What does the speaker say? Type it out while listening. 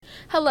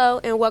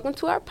Hello, and welcome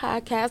to our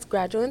podcast,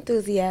 Gradual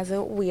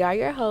Enthusiasm. We are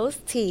your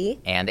hosts, T.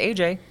 And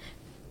AJ.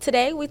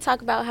 Today, we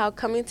talk about how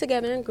coming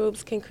together in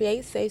groups can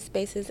create safe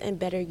spaces and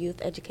better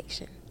youth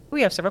education.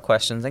 We have several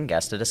questions and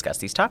guests to discuss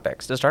these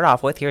topics. To start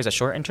off with, here's a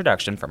short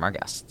introduction from our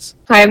guests.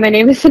 Hi, my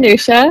name is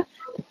Anusha.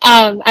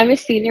 I'm a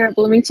senior at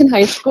Bloomington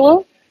High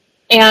School,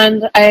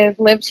 and I've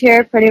lived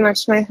here pretty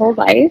much my whole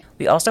life.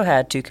 We also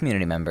had two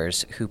community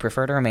members who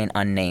prefer to remain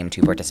unnamed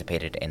who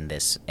participated in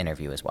this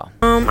interview as well.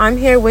 I'm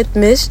here with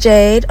Miss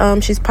Jade.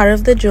 She's part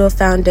of the Jewel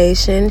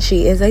Foundation.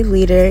 She is a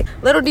leader.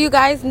 Little do you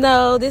guys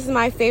know, this is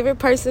my favorite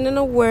person in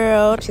the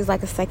world. She's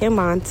like a second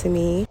mom to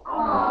me.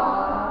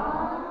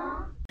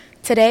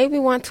 Today, we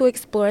want to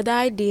explore the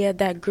idea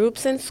that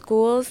groups in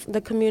schools,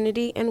 the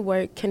community, and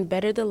work can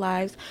better the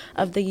lives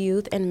of the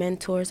youth and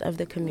mentors of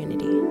the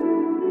community.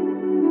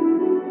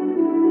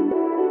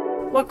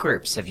 What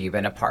groups have you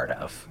been a part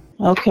of?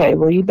 Okay,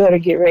 well, you better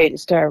get ready to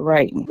start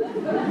writing.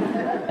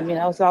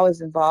 I was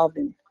always involved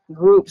in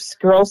groups,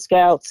 Girl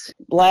Scouts,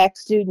 Black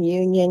Student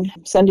Union,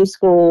 Sunday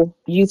School,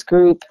 youth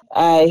group.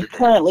 I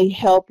currently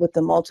help with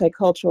the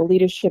Multicultural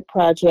Leadership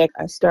Project.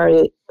 I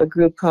started a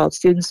group called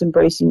Students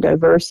Embracing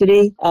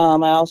Diversity. I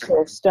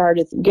also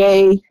started the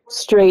Gay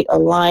Straight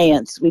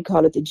Alliance. We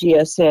call it the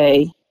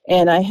GSA.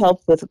 And I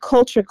help with the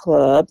Culture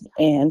Club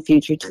and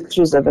Future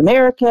Teachers of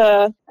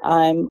America.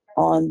 I'm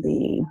on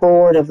the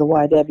board of the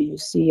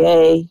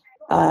YWCA.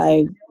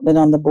 I've been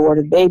on the board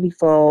of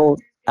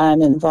Babyfold.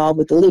 I'm involved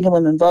with the League of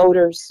Women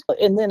Voters.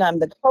 And then I'm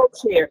the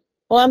co-chair.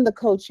 Well, I'm the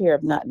co-chair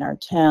of Not in Our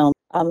Town.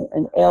 I'm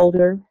an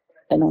elder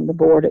and on the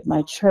board at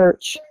my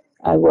church.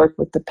 I work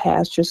with the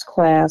pastor's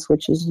class,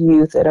 which is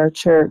youth at our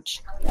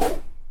church.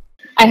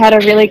 I had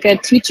a really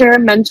good teacher,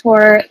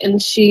 mentor,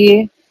 and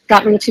she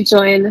got me to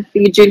join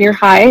the junior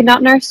high Not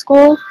in Our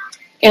School.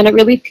 And it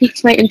really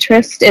piqued my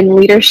interest in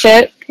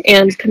leadership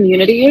and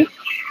community.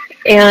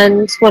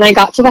 And when I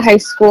got to the high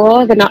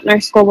school, the Not in Our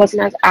School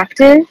wasn't as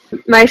active.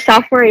 My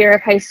sophomore year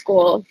of high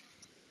school,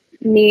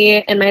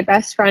 me and my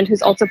best friend,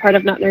 who's also part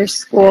of Not in Our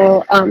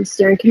School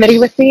steering committee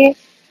with me,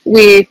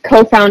 we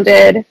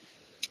co-founded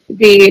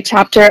the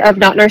chapter of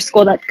Not in Our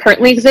School that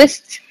currently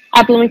exists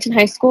at Bloomington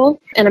High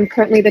School. And I'm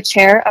currently the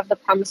chair of the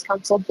Promise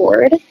Council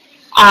board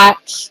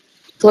at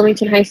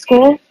Bloomington High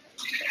School.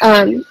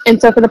 And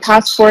so for the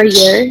past 4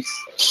 years,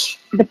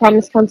 the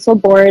Promise Council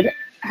board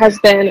has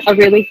been a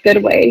really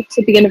good way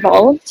to be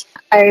involved.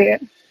 I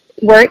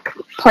work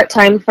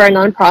part-time for a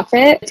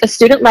nonprofit. It's a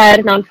student-led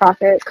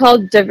nonprofit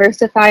called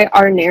Diversify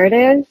Our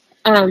Narrative,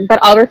 but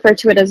I'll refer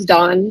to it as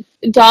DAWN.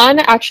 DAWN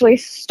actually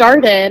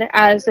started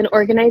as an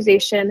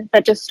organization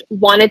that just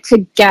wanted to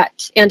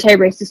get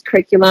anti-racist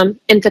curriculum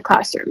into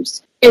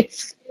classrooms.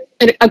 It's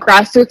a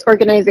grassroots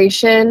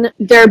organization.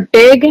 Our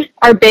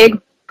big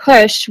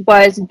push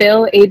was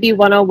Bill AB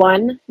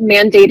 101,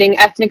 mandating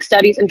ethnic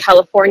studies in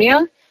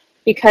California,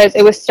 because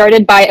it was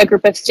started by a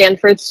group of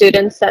Stanford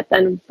students that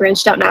then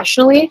branched out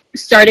nationally.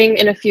 Starting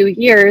in a few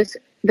years,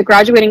 the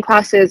graduating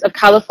classes of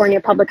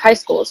California public high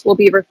schools will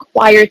be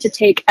required to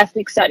take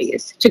ethnic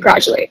studies to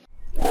graduate.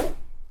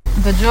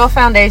 The Jewel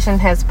Foundation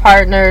has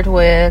partnered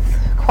with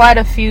quite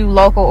a few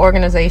local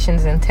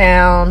organizations in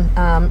town.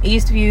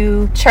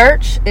 Eastview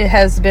Church, it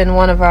has been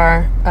one of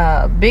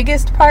our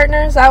biggest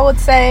partners, I would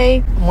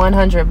say.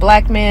 100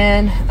 Black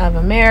Men of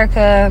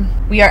America.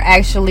 We are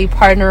actually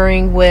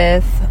partnering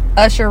with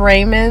Usher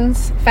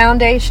Raymond's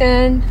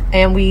Foundation,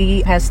 and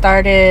we have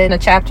started a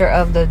chapter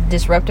of the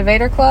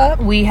Disruptivator Club.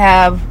 We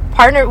have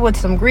partnered with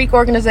some Greek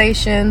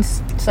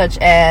organizations such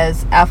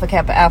as Alpha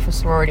Kappa Alpha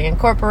Sorority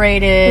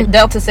Incorporated,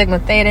 Delta Sigma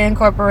Theta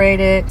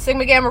Incorporated,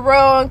 Sigma Gamma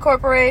Rho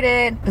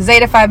Incorporated,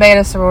 Zeta Phi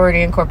Beta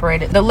Sorority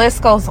Incorporated. The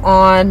list goes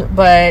on,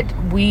 but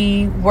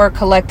we work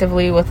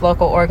collectively with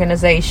local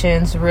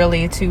organizations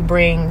really to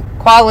bring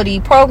quality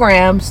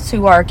programs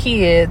to our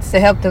kids to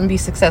help them be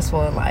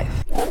successful in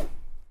life.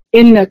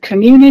 In the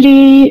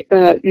community,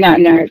 not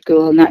in our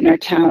school, not in our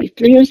town.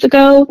 3 years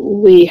ago,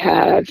 we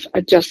have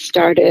just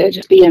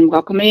started being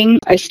welcoming.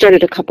 I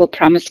started a couple of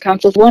Promise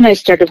Councils. One I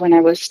started when I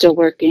was still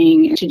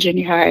working to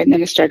junior high, and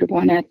then I started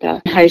one at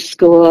the high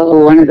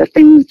school. One of the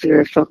things we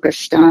were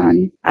focused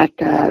on at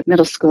the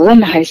middle school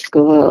and the high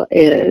school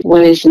is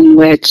ways in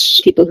which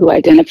people who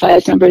identify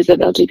as members of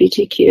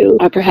LGBTQ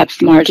are perhaps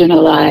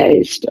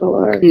marginalized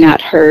or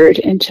not heard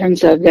in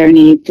terms of their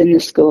needs in the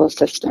school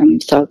system.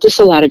 So just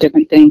a lot of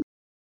different things.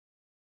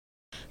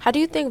 How do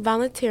you think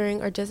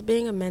volunteering or just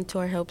being a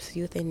mentor helps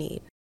youth in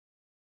need?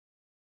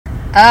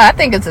 I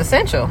think it's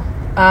essential.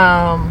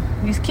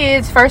 These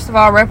kids, first of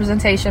all,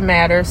 representation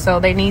matters, so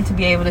they need to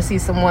be able to see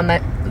someone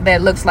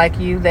that looks like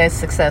you, that's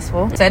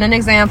successful. Set an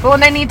example,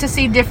 and they need to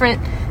see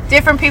different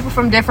people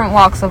from different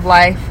walks of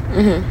life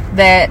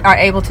that are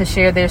able to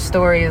share their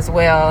story as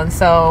well. And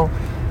so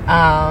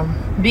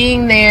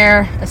being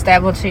there,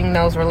 establishing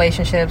those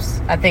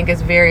relationships, I think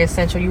is very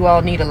essential. You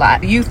all need a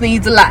lot. Youth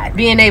needs a lot.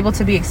 Being able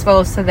to be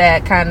exposed to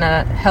that kind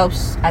of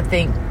helps, I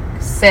think,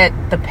 set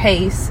the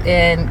pace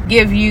and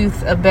give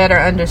youth a better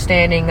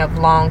understanding of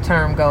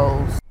long-term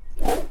goals.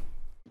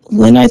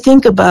 When I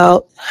think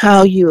about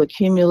how you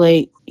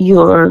accumulate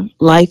your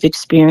life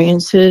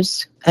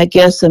experiences. I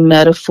guess a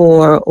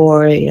metaphor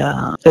or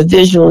a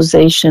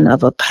visualization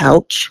of a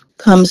pouch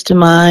comes to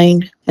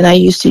mind. And I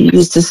used to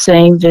use the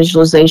same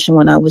visualization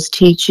when I was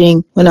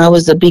teaching. When I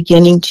was a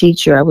beginning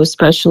teacher, I was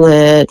special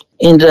ed,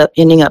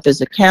 ending up as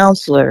a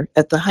counselor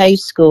at the high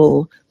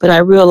school. But I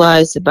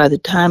realized that by the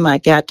time I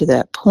got to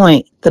that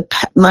point,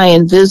 my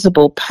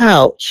invisible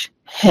pouch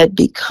had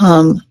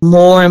become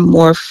more and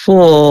more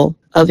full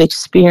of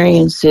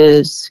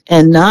experiences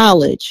and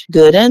knowledge,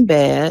 good and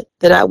bad,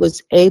 that I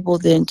was able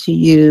then to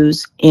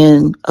use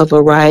in a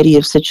variety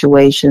of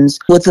situations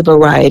with a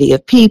variety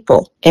of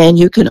people. And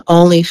you can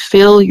only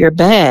fill your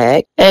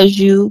bag as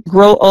you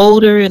grow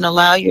older and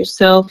allow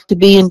yourself to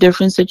be in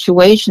different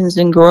situations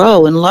and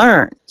grow and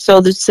learn.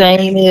 So the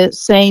same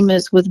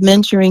is with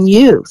mentoring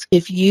youth.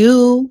 If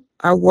you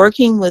are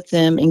working with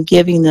them and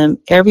giving them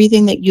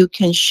everything that you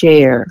can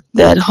share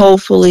that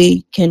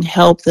hopefully can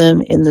help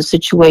them in the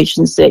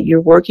situations that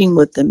you're working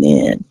with them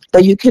in.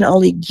 But you can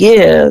only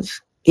give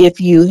if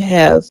you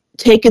have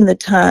taken the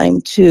time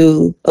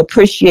to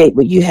appreciate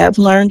what you have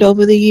learned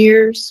over the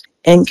years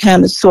and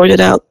kind of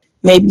sorted out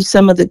maybe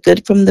some of the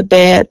good from the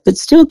bad, but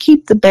still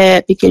keep the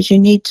bad because you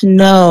need to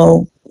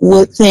know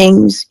what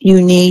things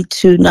you need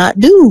to not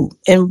do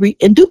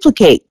and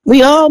duplicate.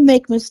 We all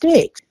make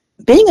mistakes.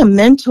 Being a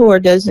mentor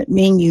doesn't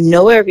mean you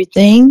know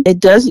everything. It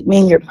doesn't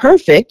mean you're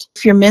perfect.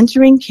 If you're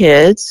mentoring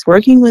kids,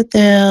 working with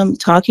them,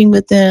 talking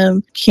with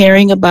them,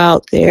 caring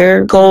about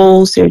their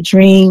goals, their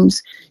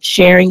dreams,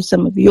 sharing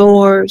some of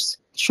yours,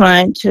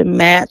 trying to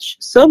match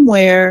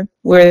somewhere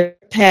where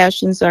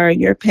passions are,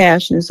 your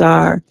passions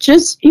are,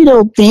 just,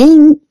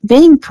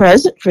 being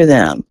present for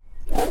them.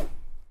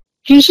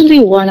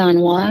 Usually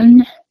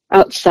one-on-one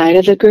outside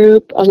of the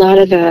group. A lot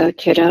of the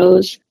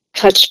kiddos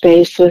touch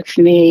base with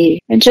me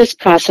and just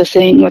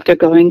processing what they're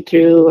going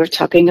through or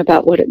talking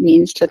about what it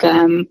means to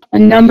them. A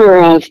number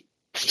of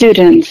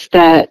students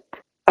that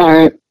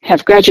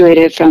have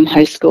graduated from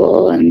high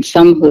school and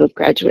some who have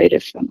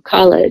graduated from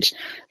college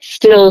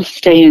still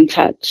stay in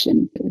touch,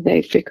 and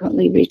they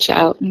frequently reach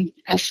out and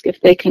ask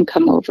if they can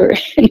come over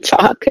and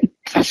talk.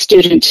 A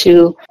student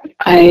who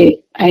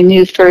I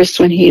knew first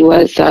when he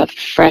was a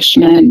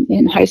freshman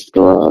in high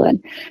school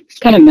and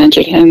just kind of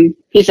mentored him.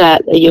 He's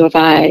at the U of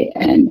I,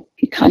 and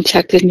he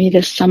contacted me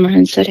this summer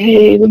and said,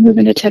 "Hey, we're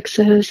moving to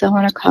Texas. I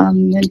want to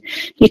come." And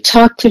he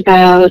talked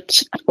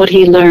about what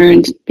he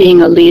learned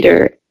being a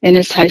leader in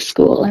his high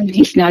school, and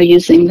he's now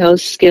using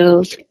those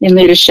skills in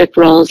leadership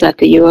roles at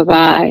the U of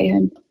I.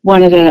 And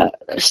one of the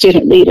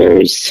student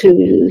leaders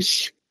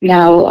who's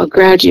now a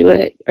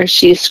graduate, or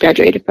she's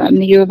graduated from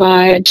the U of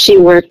I, and she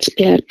worked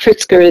at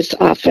Pritzker's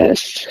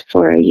office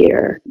for a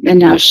year, and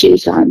now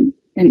she's in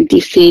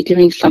DC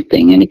doing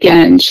something. And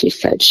again, she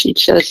said she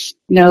just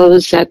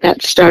knows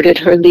that started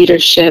her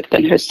leadership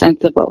and her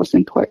sense of what was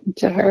important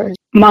to her.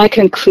 My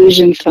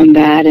conclusion from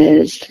that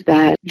is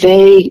that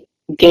they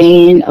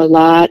gain a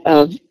lot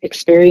of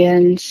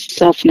experience,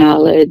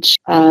 self-knowledge,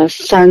 a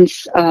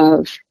sense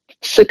of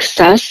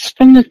success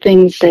from the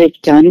things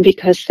they've done,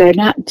 because they're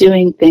not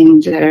doing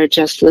things that are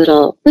just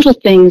little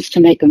things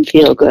to make them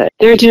feel good.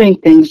 They're doing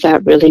things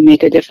that really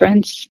make a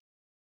difference.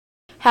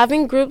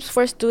 Having groups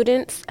for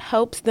students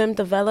helps them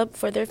develop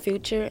for their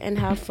future and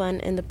have fun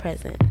in the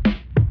present.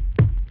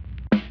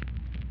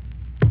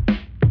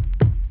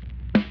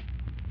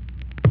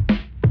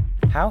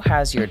 How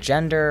has your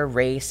gender,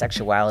 race,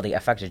 sexuality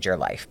affected your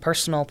life?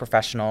 Personal,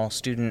 professional,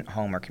 student,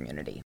 home, or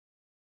community?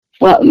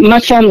 Well, my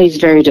family is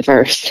very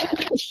diverse.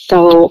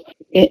 So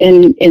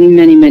in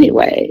many, many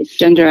ways,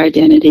 gender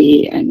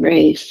identity and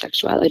race,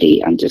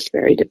 sexuality, I'm just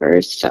very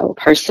diverse. So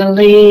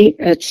personally,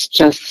 it's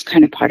just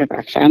kind of part of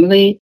our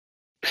family.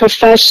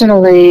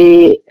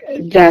 Professionally,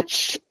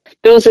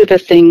 those are the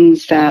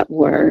things that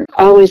were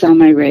always on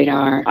my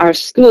radar. Our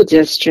school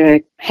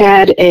district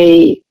had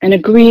an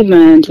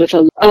agreement with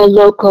a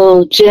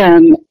local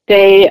gym.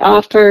 They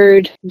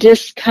offered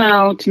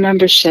discount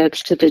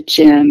memberships to the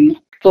gym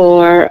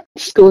for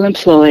school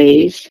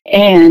employees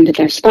and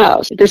their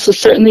spouse. This was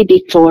certainly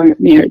before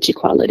marriage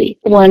equality.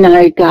 When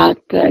I got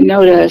the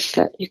notice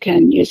that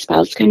your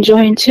spouse can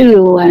join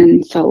too,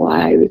 and so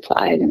I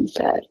replied and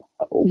said,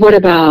 what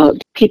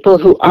about people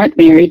who aren't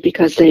married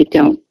because they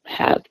don't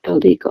have the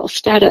legal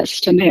status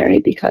to marry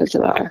because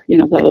of our,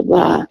 blah, blah,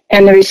 blah.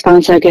 And the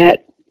response I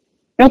get,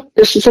 nope,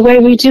 this is the way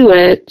we do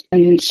it.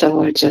 And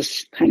so I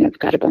just kind of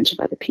got a bunch of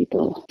other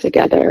people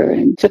together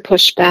and to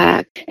push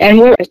back. And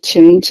we're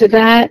attuned to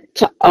that,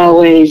 to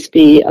always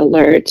be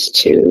alert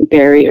to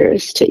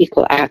barriers to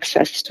equal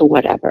access to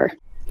whatever.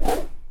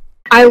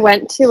 I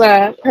went to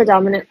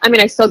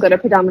I still go to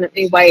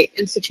predominantly white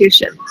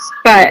institutions,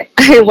 but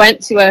I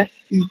went to a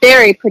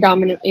very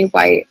predominantly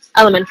white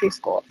elementary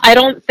school. I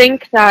don't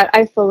think that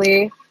I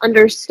fully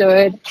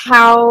understood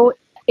how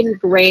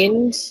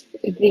ingrained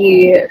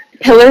the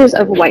pillars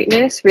of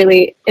whiteness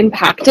really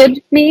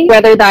impacted me,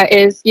 whether that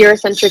is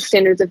Eurocentric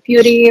standards of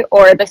beauty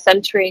or the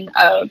centering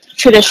of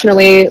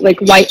traditionally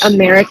white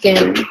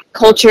American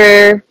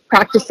culture,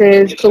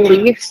 practices,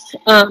 beliefs.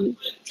 I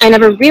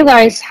never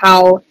realized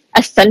how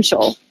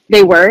essential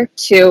they were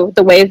to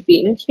the way of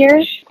being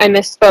here. I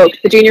misspoke.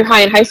 The junior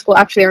high and high school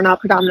actually are not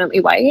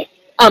predominantly white,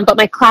 but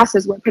my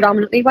classes were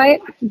predominantly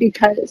white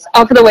because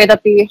of the way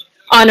that the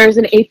honors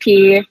and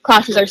AP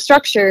classes are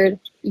structured.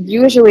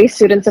 Usually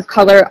students of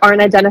color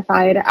aren't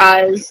identified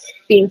as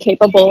being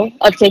capable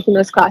of taking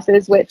those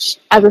classes, which,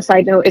 as a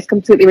side note, is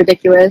completely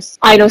ridiculous.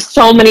 I know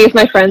so many of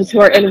my friends who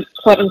are in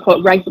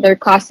quote-unquote regular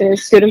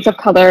classes, students of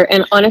color,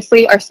 and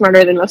honestly are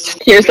smarter than most of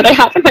the peers that I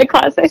have in my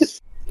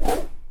classes.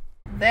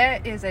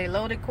 That is a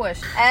loaded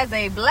question. As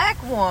a black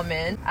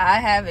woman, I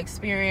have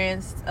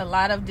experienced a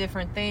lot of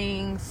different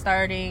things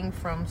starting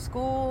from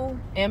school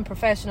and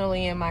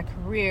professionally in my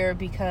career,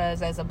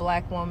 because as a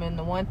black woman,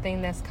 the one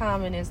thing that's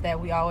common is that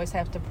we always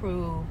have to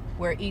prove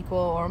we're equal,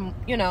 or,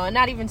 you know, and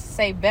not even to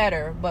say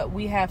better, but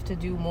we have to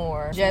do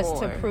more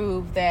to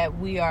prove that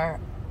we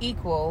are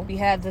equal. We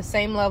have the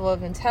same level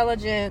of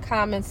intelligence,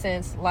 common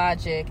sense,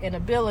 logic, and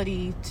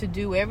ability to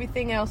do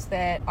everything else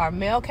that our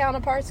male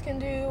counterparts can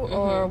do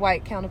or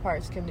white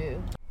counterparts can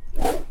do.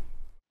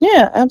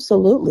 Yeah,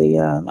 absolutely.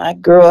 I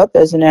grew up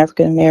as an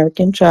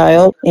African-American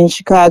child in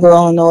Chicago,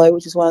 Illinois,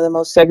 which is one of the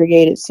most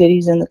segregated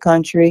cities in the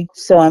country.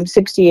 So I'm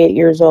 68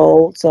 years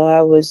old. So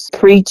I was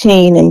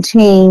preteen and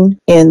teen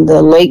in the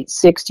late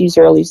 60s,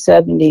 early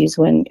 70s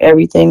when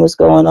everything was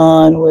going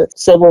on with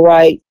civil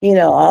rights. You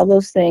know, all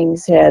those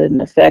things had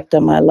an effect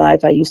on my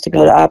life. I used to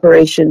go to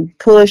Operation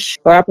Push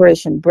or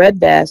Operation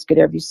Breadbasket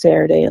every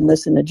Saturday and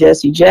listen to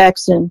Jesse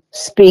Jackson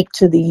speak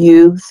to the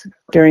youth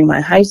during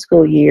my high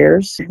school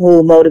years,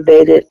 who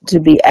motivated to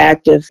be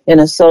active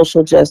in a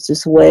social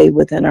justice way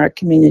within our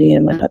community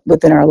and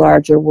within our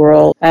larger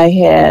world. I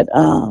had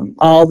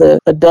all the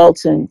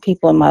adults and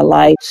people in my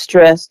life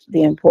stressed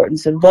the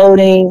importance of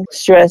voting,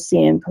 stressed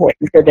the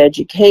importance of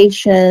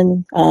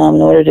education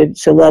in order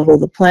to level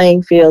the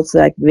playing field so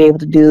I could be able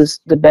to do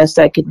the best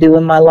I could do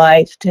in my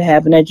life, to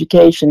have an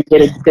education,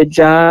 get a good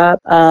job.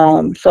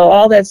 So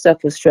all that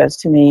stuff was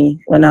stressed to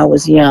me when I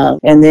was young.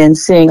 And then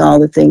seeing all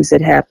the things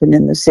that happened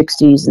in the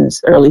 60s and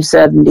early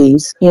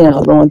 70s, you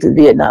know, going through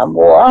the Vietnam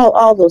War,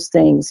 all those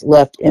things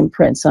left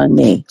imprints on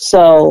me.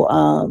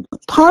 So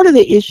part of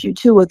the issue,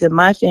 too, within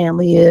my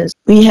family is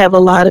we have a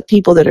lot of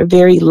people that are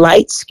very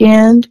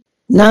light-skinned.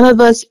 None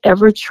of us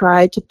ever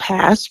tried to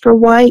pass for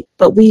white,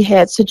 but we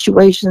had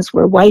situations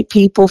where white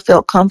people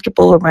felt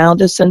comfortable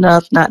around us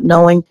enough, not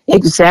knowing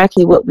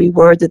exactly what we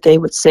were, that they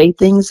would say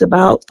things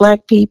about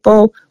black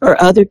people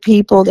or other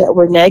people that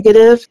were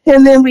negative.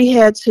 And then we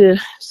had to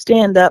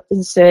stand up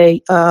and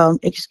say,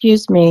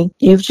 excuse me,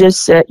 you've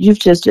just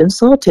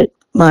insulted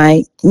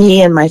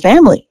me and my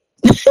family.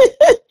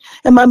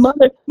 And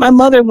my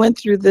mother went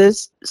through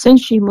this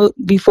since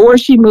before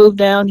she moved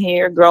down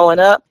here growing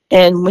up.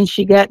 And when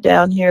she got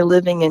down here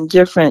living in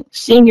different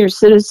senior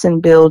citizen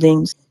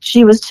buildings,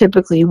 she was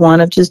typically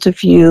one of just a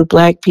few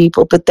black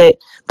people. But the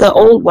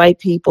old white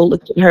people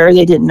looked at her,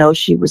 they didn't know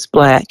she was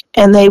black.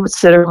 And they would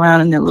sit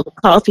around in their little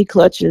coffee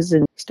clutches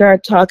and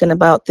start talking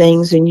about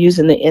things and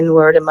using the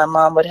N-word. And my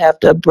mom would have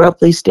to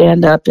abruptly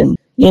stand up and,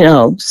 you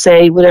know,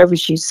 say whatever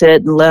she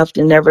said and left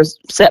and never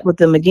sat with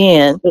them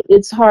again.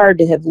 It's hard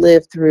to have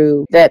lived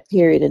through that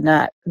period and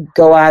not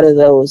go out of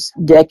those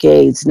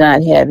decades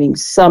not having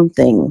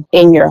something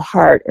in your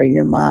heart or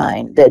your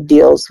mind that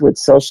deals with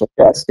social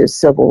justice,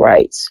 civil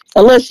rights,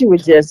 unless you were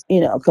just, you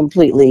know,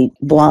 completely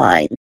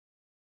blind.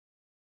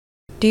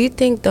 Do you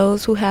think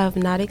those who have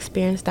not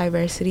experienced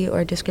diversity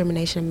or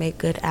discrimination make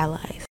good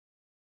allies?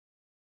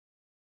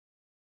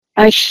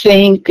 I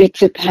think it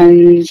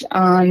depends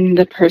on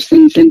the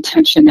person's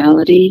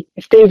intentionality.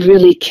 If they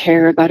really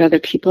care about other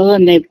people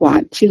and they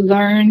want to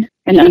learn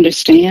and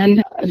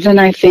understand, then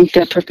I think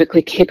they're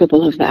perfectly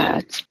capable of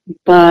that.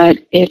 But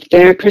if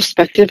their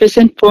perspective is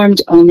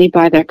informed only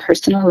by their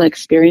personal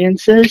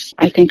experiences,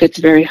 I think it's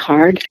very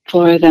hard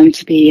for them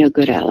to be a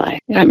good ally.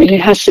 I mean,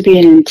 it has to be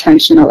an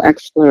intentional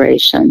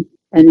exploration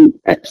and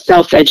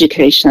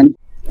self-education.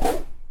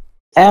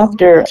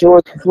 After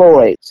George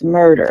Floyd's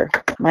murder,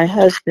 my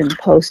husband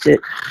posted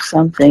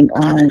something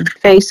on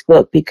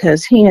Facebook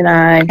because he and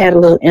I had a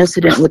little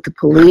incident with the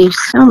police.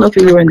 I don't know if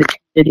we were in the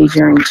city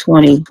during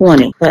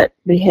 2020, but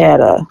we had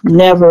a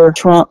Never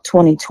Trump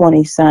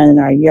 2020 sign in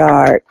our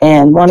yard,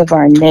 and one of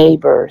our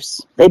neighbors,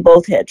 they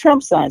both had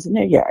Trump signs in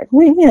their yard.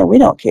 We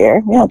don't care.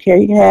 We don't care.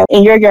 You can have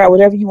in your yard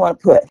whatever you want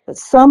to put. But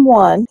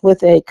someone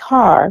with a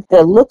car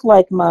that looked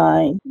like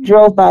mine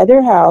drove by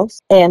their house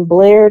and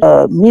blared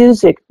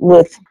music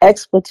with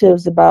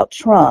expletives about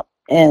Trump.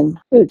 And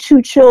the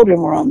 2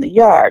 children were on the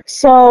yard.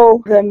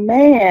 So the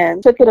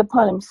man took it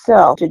upon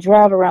himself to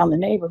drive around the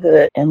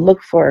neighborhood and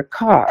look for a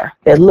car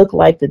that looked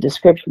like the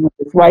description of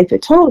his wife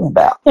had told him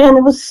about. And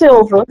it was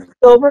silver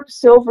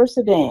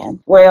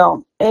sedan.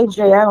 Well,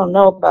 AJ, I don't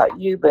know about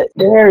you, but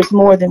there is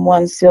more than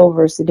one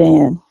silver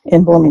sedan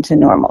in Bloomington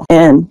Normal,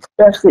 and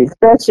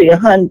especially a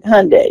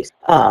Hyundai.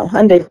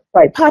 Hyundai is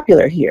quite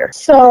popular here.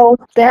 So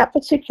that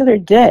particular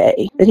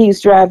day that he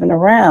was driving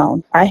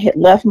around, I had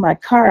left my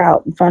car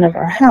out in front of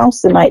our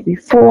house the night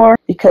before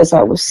because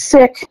I was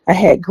sick. I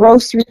had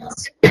groceries,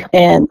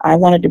 and I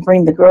wanted to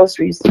bring the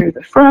groceries through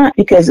the front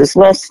because it's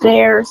less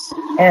stairs,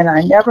 and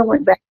I never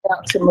went back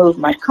out to move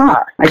my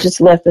car. I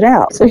just left it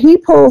out. So he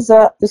pulls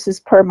up. This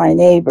is per my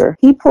neighbor.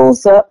 He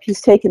pulls up.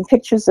 He's taking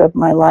pictures of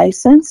my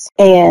license,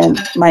 and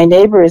my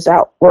neighbor is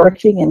out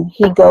working, and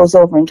he goes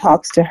over and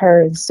talks to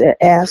her and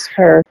asks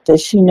her,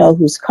 does she know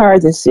whose car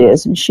this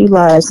is? And she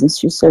lies, and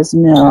she says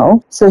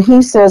no. So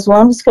he says,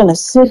 well, I'm just going to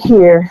sit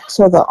here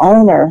till the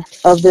owner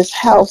of this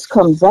house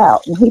comes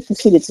out. And he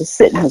proceeded to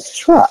sit in his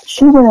truck.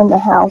 She went in the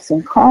house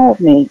and called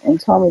me and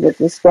told me that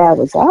this guy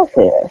was out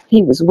there.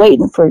 He was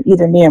waiting for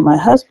either me or my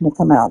husband to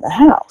come out of the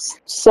house.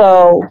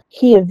 So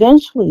he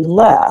eventually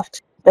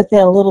left. But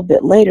then a little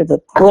bit later,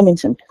 the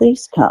Bloomington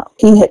police come.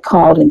 He had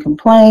called and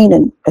complained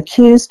and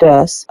accused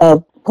us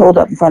of pulled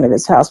up in front of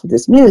his house with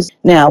his music.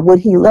 Now, what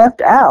he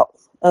left out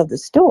of the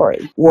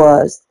story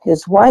was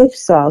his wife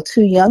saw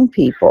two young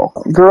people,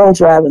 a girl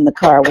driving the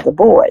car with a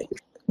boy,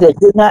 that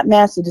did not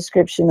match the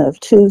description of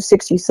two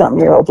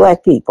 60-something-year-old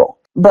black people.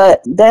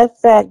 But that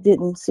fact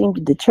didn't seem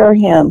to deter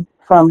him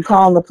from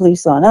calling the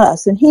police on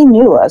us. And he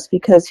knew us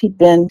because he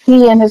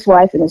and his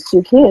wife and his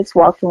two kids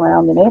walked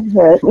around the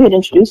neighborhood. We had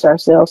introduced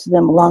ourselves to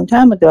them a long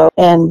time ago,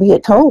 and we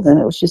had told them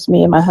it was just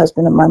me and my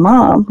husband and my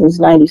mom, who's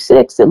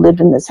 96, that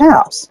lived in this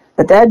house.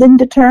 But that didn't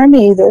deter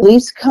me. The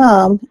police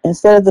come,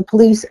 instead of the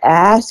police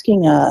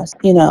asking us,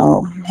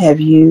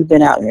 have you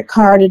been out in your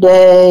car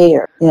today?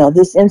 Or,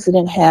 this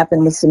incident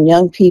happened with some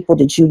young people.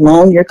 Did you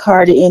loan your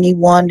car to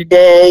anyone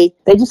today?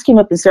 They just came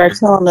up and started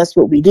telling us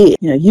what we did.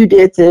 You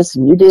did this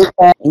and you did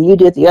that and you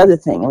did the other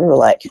thing. And we were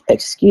like,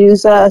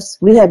 excuse us?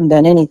 We haven't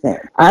done anything.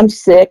 I'm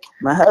sick.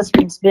 My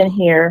husband's been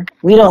here.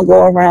 We don't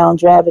go around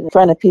driving in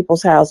front of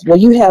people's houses. Well,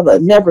 you have a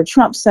Never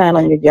Trump sign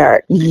on your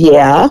yard.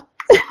 Yeah.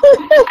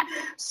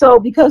 So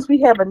because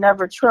we have a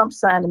Never Trump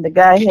sign and the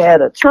guy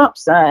had a Trump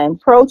sign,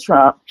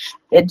 pro-Trump,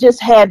 it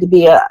just had to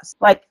be us.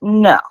 Like,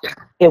 no,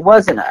 it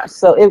wasn't us.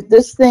 So if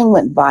this thing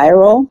went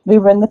viral, we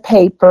were in the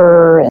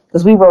paper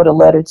because we wrote a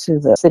letter to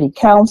the city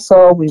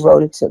council. We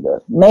wrote it to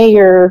the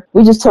mayor.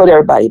 We just told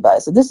everybody about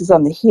it. So this is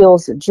on the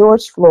heels of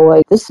George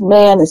Floyd. This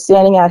man is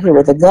standing out here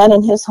with a gun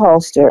in his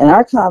holster, and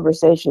our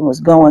conversation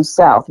was going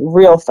south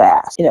real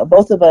fast.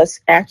 Both of us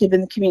active in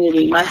the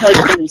community. My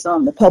husband is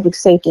on the Public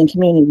Safety and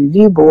Community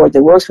Review Board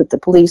that works with the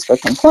police for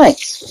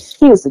complaints.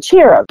 He was the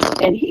chair of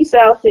it, and he's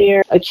out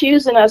there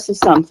accusing us of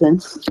something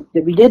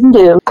that we didn't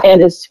do.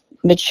 And as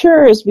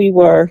mature as we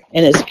were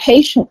and as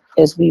patient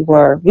as we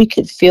were, we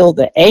could feel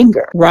the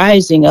anger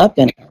rising up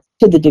and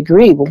to the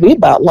degree where we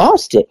about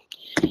lost it.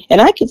 And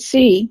I could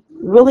see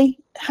really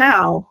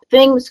how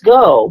things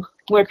go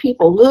where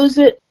people lose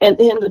it and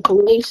then the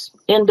police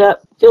end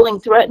up feeling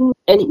threatened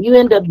and you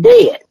end up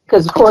dead.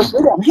 Because, of course,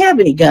 we don't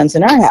have any guns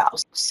in our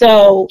house.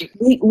 So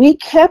we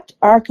kept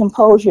our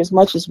composure as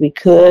much as we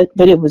could,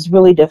 but it was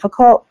really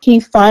difficult. He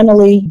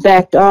finally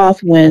backed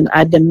off when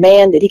I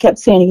demanded. He kept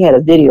saying he had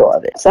a video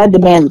of it. So I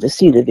demanded to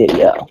see the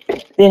video.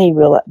 Then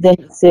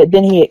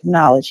he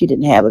acknowledged he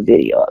didn't have a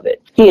video of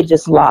it. He had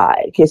just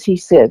lied because he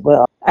said,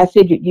 well, I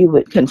figured you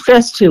would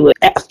confess to it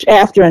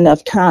after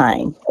enough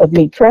time of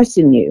me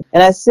pressing you.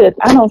 And I said,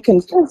 I don't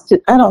confess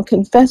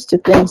to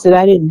things that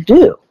I didn't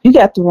do. You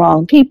got the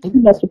wrong people.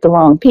 You messed with the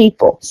wrong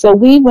people. So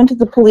we went to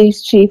the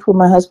police chief, who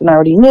my husband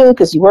already knew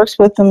because he works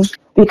with them.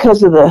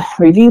 Because of the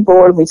review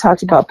board, we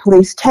talked about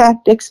police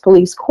tactics,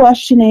 police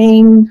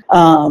questioning.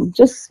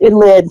 It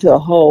led to a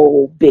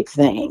whole big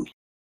thing.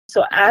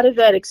 So out of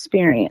that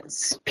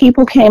experience,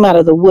 people came out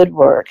of the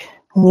woodwork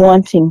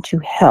wanting to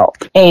help.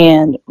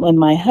 And when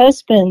my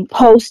husband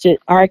posted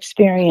our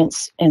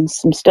experience and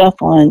some stuff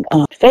on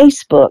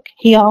Facebook,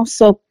 he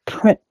also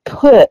put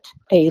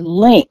a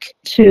link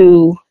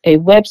to a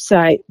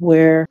website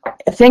where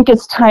I think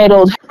it's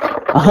titled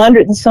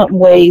 100 and something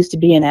ways to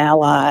be an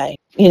ally,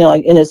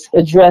 and it's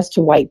addressed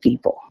to white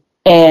people.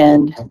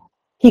 And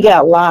he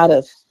got a lot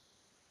of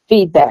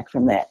feedback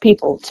from that.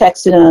 People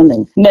texting him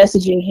and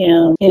messaging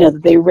him,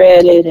 that they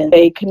read it and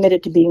they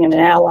committed to being an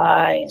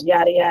ally and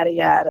yada, yada,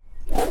 yada.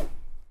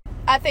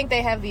 I think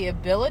they have the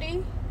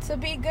ability to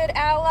be good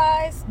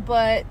allies,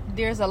 but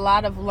there's a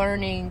lot of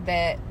learning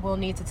that will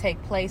need to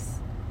take place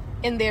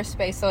in their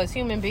space. So as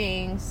human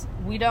beings,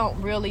 we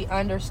don't really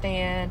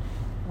understand.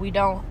 We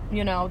don't,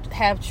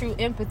 have true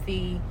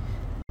empathy.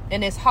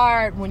 And it's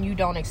hard when you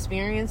don't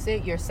experience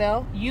it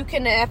yourself. You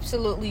can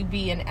absolutely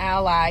be an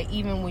ally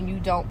even when you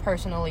don't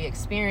personally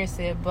experience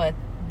it, but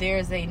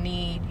there's a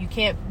need. You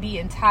can't be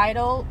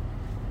entitled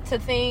to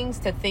things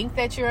to think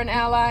that you're an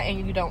ally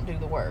and you don't do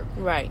the work.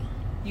 Right.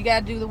 You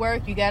got to do the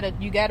work. You got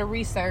to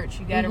research.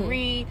 You got to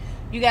read.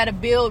 You got to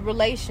build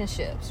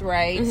relationships,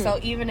 right? Mm-hmm. So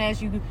even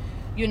as you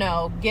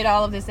get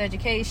all of this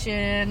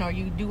education or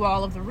you do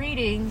all of the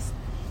readings,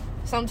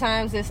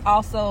 sometimes it's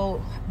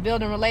also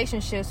building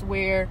relationships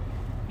where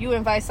you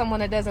invite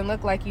someone that doesn't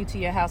look like you to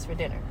your house for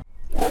dinner?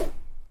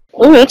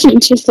 Oh, that's an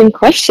interesting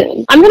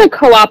question. I'm going to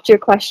co-opt your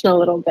question a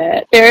little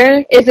bit.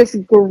 There is this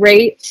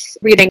great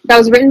reading that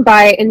was written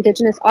by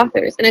Indigenous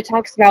authors, and it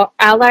talks about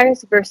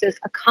allies versus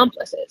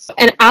accomplices.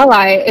 An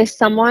ally is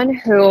someone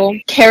who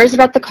cares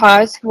about the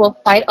cause, who will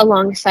fight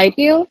alongside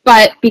you,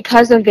 but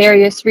because of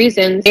various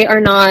reasons, they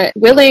are not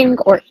willing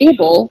or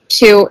able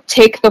to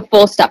take the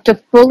full step, to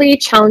fully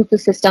challenge the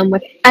system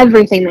with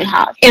everything they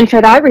have. And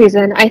for that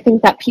reason, I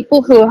think that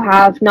people who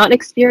have not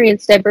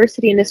experienced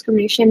diversity and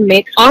discrimination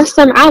make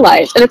awesome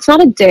allies. And it's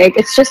not a dig,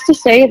 it's just to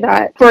say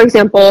that, for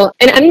example,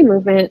 in any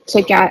movement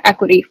to get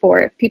equity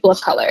for people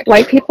of color,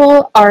 white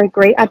people are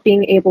great at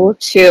being able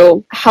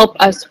to help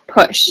us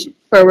push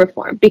for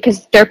reform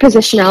because their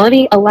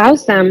positionality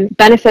allows them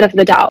benefit of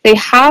the doubt. They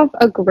have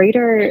a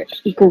greater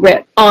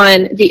grip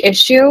on the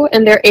issue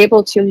and they're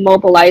able to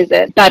mobilize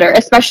it better,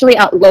 especially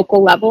at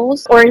local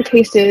levels or in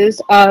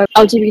cases of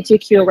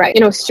LGBTQ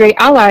rights. Straight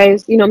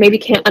allies, maybe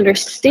can't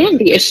understand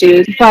the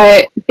issues,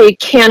 but they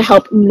can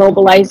help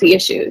mobilize the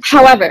issues.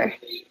 However,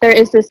 there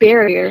is this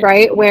barrier,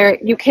 right, where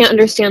you can't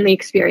understand the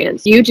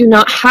experience. You do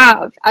not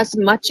have as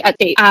much at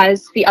stake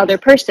as the other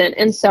person.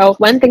 And so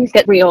when things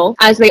get real,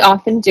 as they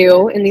often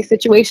do in these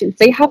situations,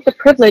 they have the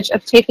privilege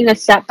of taking a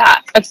step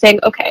back, of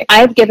saying, okay,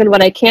 I've given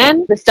what I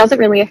can. This doesn't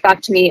really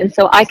affect me. And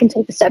so I can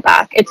take a step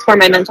back. It's for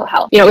my mental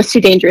health. It's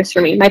too dangerous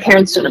for me. My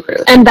parents don't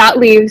approve. And that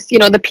leaves,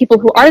 the people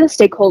who are the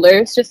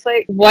stakeholders just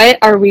like, what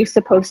are we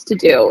supposed to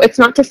do? It's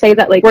not to say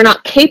that we're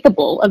not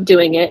capable of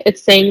doing it.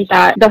 It's saying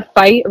that the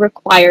fight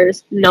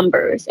requires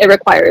numbers. It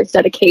requires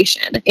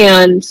dedication.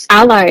 And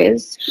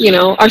allies,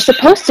 are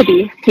supposed to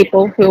be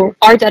people who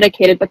are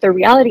dedicated, but the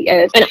reality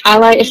is an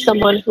ally is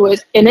someone who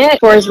is in it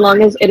for as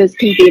long as it is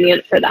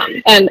convenient for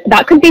them. And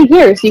that could be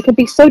years. You could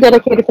be so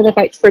dedicated to the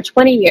fight for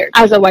 20 years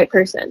as a white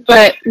person,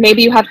 but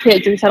maybe you have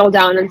kids and settle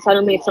down and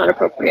suddenly it's not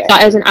appropriate.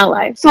 That is an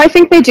ally. So I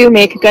think they do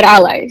make good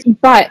allies,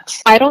 but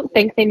I don't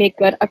think they make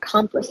good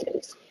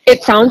accomplices.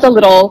 It sounds a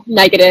little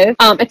negative.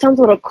 It sounds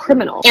a little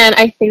criminal. And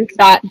I think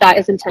that that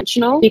is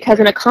intentional because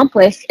an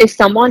accomplice is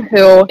someone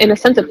who, in a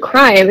sense of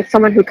crime, is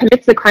someone who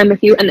commits the crime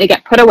with you and they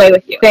get put away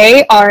with you.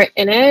 They are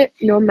in it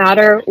no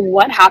matter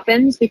what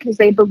happens because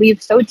they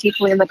believe so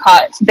deeply in the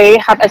cause. They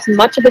have as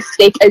much of a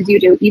stake as you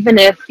do, even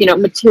if,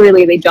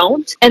 materially they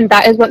don't. And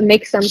that is what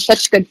makes them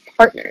such good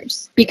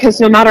partners because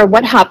no matter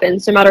what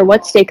happens, no matter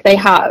what stake they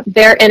have,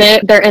 they're in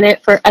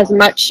it for as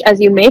much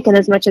as you make and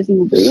as much as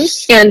you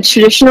lose. And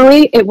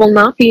traditionally, it will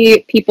not be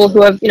people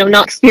who have,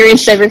 not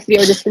experienced diversity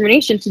or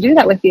discrimination to do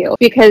that with you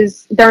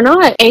because they're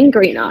not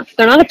angry enough.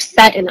 They're not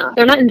upset enough.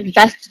 They're not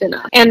invested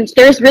enough. And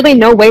there's really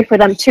no way for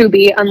them to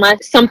be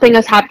unless something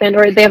has happened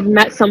or they have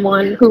met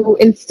someone who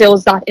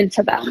instills that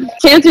into them.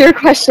 To answer your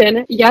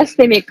question, yes,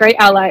 they make great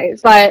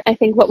allies, but I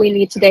think what we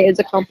need today is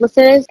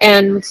accomplices.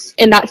 And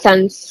in that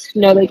sense,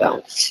 no, they don't.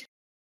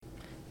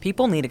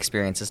 People need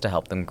experiences to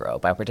help them grow.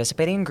 By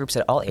participating in groups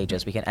at all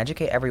ages, we can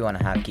educate everyone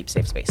on how to keep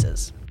safe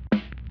spaces.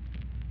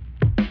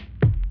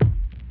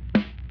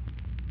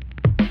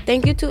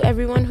 Thank you to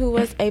everyone who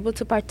was able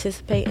to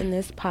participate in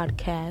this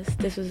podcast.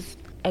 This was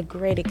a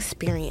great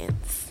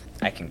experience.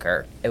 I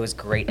concur. It was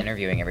great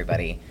interviewing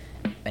everybody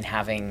and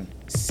having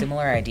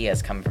similar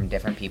ideas come from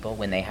different people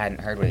when they hadn't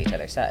heard what each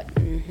other said.